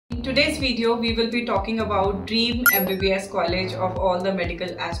In today's video, we will be talking about Dream MBBS College of all the medical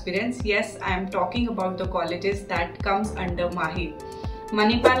aspirants. Yes, I am talking about the colleges that comes under MAHI,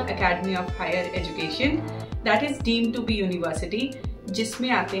 Manipal Academy of Higher Education, that is deemed to be university, जिसमें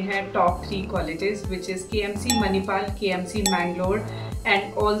आते हैं top 3 colleges, which is KMC Manipal, KMC Bangalore,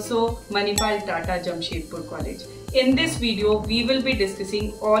 and also Manipal Tata Jamshedpur College. In this video, we will be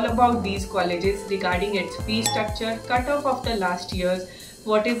discussing all about these colleges regarding its fee structure, cutoff of the last years,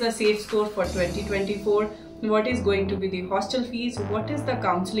 what is the safe score for 2024, what is going to be the hostel fees, what is the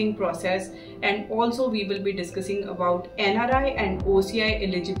counseling process, and also we will be discussing about NRI and OCI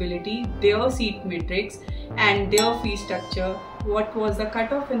eligibility, their seat matrix and their fee structure, what was the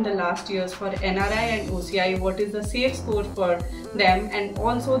cutoff in the last years for NRI and OCI, what is the safe score for them, and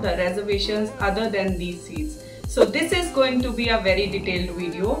also the reservations other than these seats. So this is going to be a very detailed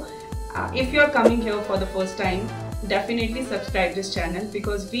video. If you are coming here for the first time, definitely subscribe this channel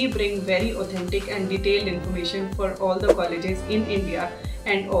because we bring very authentic and detailed information for all the colleges in India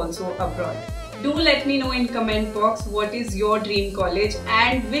and also abroad. Do let me know in comment box what is your dream college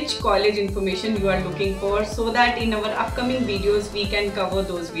and which college information you are looking for, so that in our upcoming videos we can cover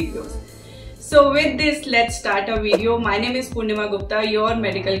those videos. So with this, let's start our video. My name is Purnima Gupta, your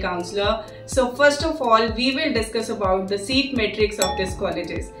medical counselor. So first of all, we will discuss about the seat matrix of these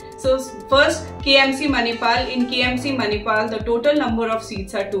colleges. So first, KMC Manipal. In KMC Manipal, the total number of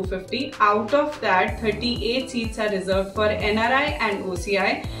seats are 250. Out of that, 38 seats are reserved for NRI and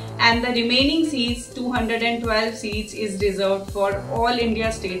OCI, and the remaining seats, 212 seats, is reserved for all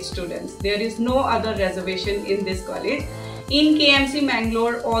India state students. There is no other reservation in this college. In KMC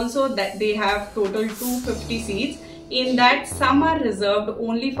Bangalore also, that they have total 250 seats. In that, some are reserved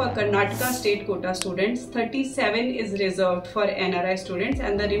only for Karnataka state quota students, 37 is reserved for NRI students,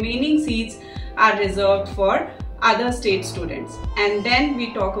 and the remaining seats are reserved for other state students. And then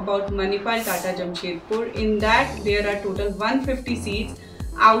we talk about Manipal Tata Jamshedpur. In that, there are total 150 seats.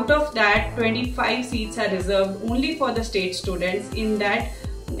 Out of that, 25 seats are reserved only for the state students in that,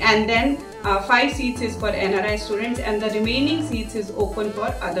 and then 5 seats is for NRI students, and the remaining seats is open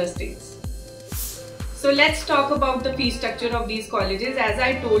for other states. So let's talk about the fee structure of these colleges. As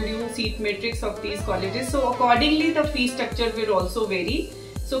I told you, seat matrix of these colleges. So accordingly, the fee structure will also vary.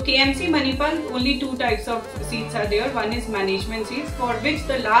 So KMC Manipal, only 2 types of seats are there. One is management seats, for which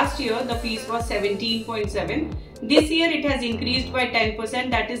the last year the fees was 17.7. This year it has increased by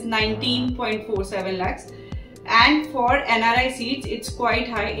 10%, that is 19.47 lakhs. And for NRI seats, it's quite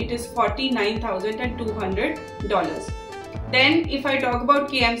high, it is $49,200. Then if I talk about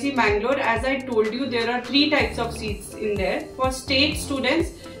KMC Bangalore, as I told you, there are 3 types of seats in there. For state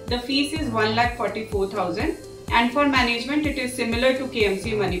students, the fees is 1,44,000, and for management it is similar to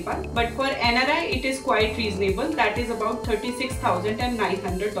KMC Manipal, but for NRI it is quite reasonable, that is about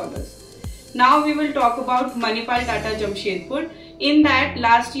 $36,900. Now we will talk about Manipal Tata Jamshedpur. In that,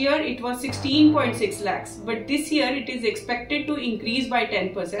 last year it was 16.6 lakhs, but this year it is expected to increase by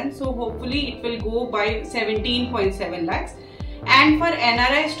 10%, so hopefully it will go by 17.7 lakhs. And for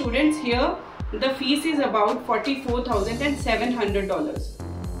NRI students here, the fees is about $44,700.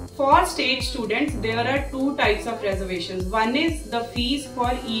 For state students, there are 2 types of reservations. One is the fees for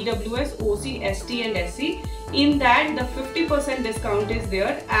EWS, OC, ST and SC. In that, the 50% discount is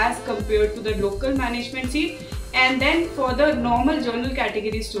there as compared to the local management seat. And then for the normal general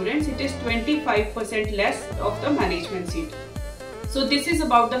category students, it is 25% less of the management seat. So this is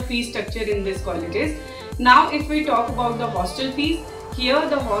about the fee structure in these colleges. Now if we talk about the hostel fees, here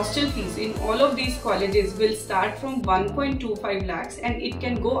the hostel fees in all of these colleges will start from 1.25 lakhs and it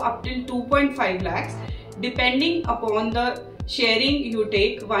can go up till 2.5 lakhs depending upon the sharing you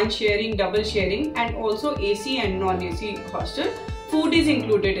take, one sharing, double sharing, and also AC and non-AC hostel. Food is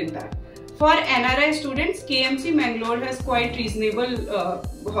included in that. For NRI students, KMC Bangalore has quite reasonable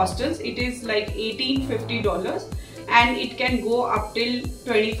hostels. It is like $1,850 and it can go up till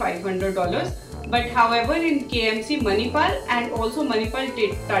 $2,500. But however, in KMC Manipal and also Manipal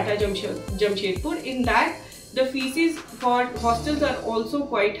Tata Jamshedpur, in that the fees for hostels are also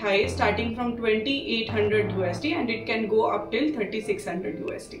quite high, starting from 2,800 USD and it can go up till 3,600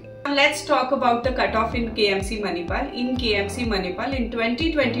 USD. Now let's talk about the cutoff in KMC Manipal. In KMC Manipal, in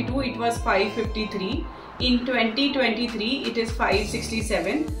 2022 it was 553. In 2023 it is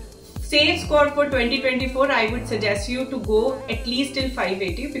 567. Safe score for 2024, I would suggest you to go at least till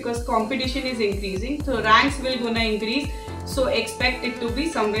 580 because competition is increasing. So ranks will gonna increase. So expect it to be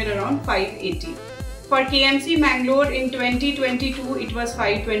somewhere around 580. For KMC Bangalore in 2022 it was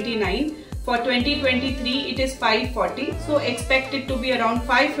 529. For 2023 it is 540. So expect it to be around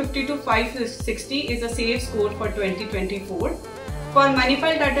 550 to 560 is a safe score for 2024. For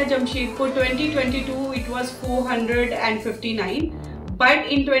Manipal Tata Jamshedpur 2022 it was 459, but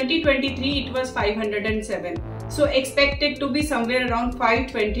in 2023 it was 507. So expect it to be somewhere around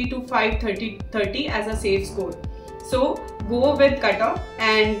 520 to 530 as a safe score. So go with cutoff.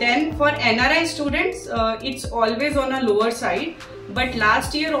 And then for NRI students, it's always on a lower side, but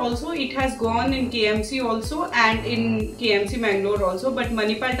last year also it has gone in KMC also and in KMC Mangalore also, but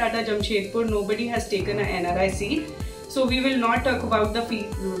Manipal Tata Jamshedpur nobody has taken an NRI seat. So we will not talk about the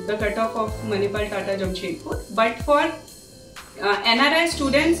cutoff of Manipal Tata Jamshedpur. But for NRI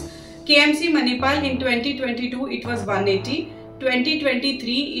students, KMC Manipal in 2022 it was 180,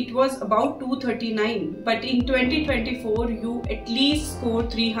 2023 it was about 239, but in 2024 you at least score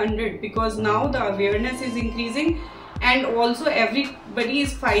 300, because now the awareness is increasing and also everybody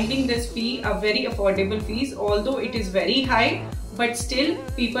is finding this fee a very affordable fees, although it is very high, but still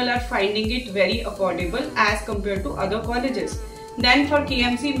people are finding it very affordable as compared to other colleges. Then for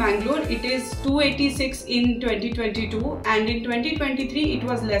KMC Mangalore it is 286 in 2022 and in 2023 it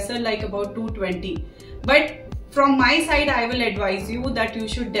was lesser, like about 220. But from my side I will advise you that you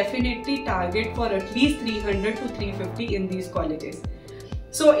should definitely target for at least 300 to 350 in these colleges.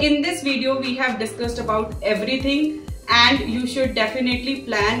 So in this video we have discussed about everything, and you should definitely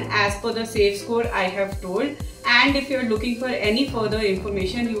plan as per the safe score I have told. And if you are looking for any further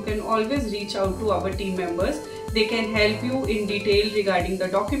information, you can always reach out to our team members. They can help you in detail regarding the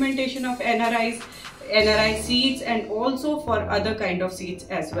documentation of NRI seats and also for other kind of seats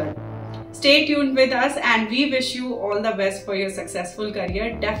as well. Stay tuned with us and we wish you all the best for your successful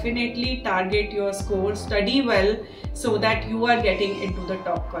career. Definitely target your score, study well so that you are getting into the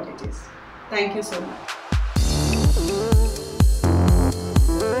top colleges. Thank you so much.